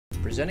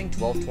Presenting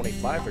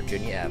 1225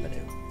 Virginia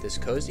Avenue. This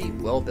cozy,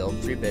 well-built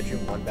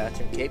 3-bedroom,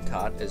 1-bathroom Cape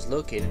Cod is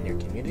located near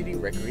community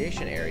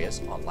recreation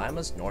areas on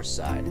Lima's north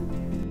side.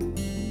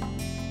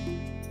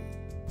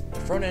 The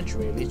front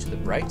entryway leads to the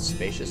bright,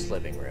 spacious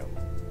living room.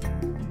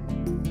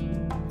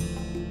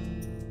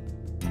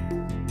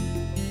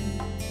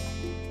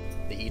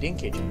 The eat-in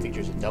kitchen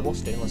features a double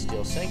stainless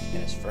steel sink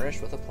and is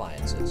furnished with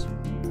appliances.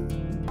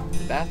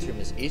 The bathroom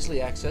is easily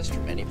accessed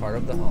from any part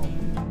of the home.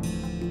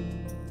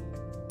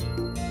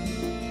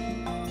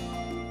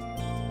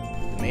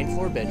 The main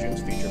floor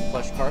bedrooms feature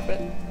plush carpet,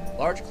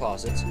 large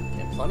closets,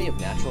 and plenty of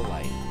natural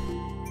light.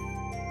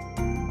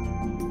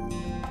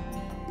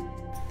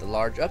 The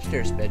large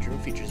upstairs bedroom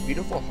features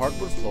beautiful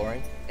hardwood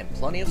flooring and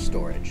plenty of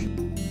storage.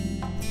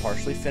 The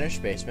partially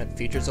finished basement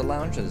features a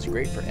lounge that is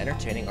great for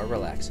entertaining or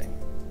relaxing.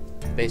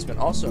 The basement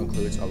also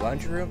includes a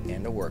laundry room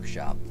and a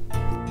workshop.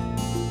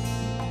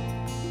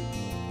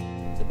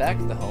 The back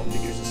of the home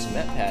features a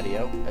cement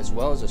patio, as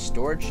well as a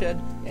storage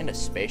shed and a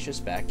spacious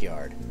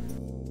backyard.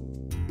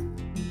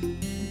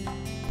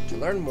 To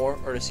learn more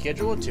or to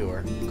schedule a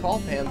tour, call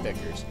Pam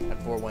Vickers at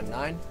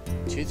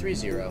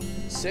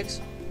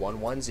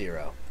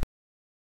 419-230-6110.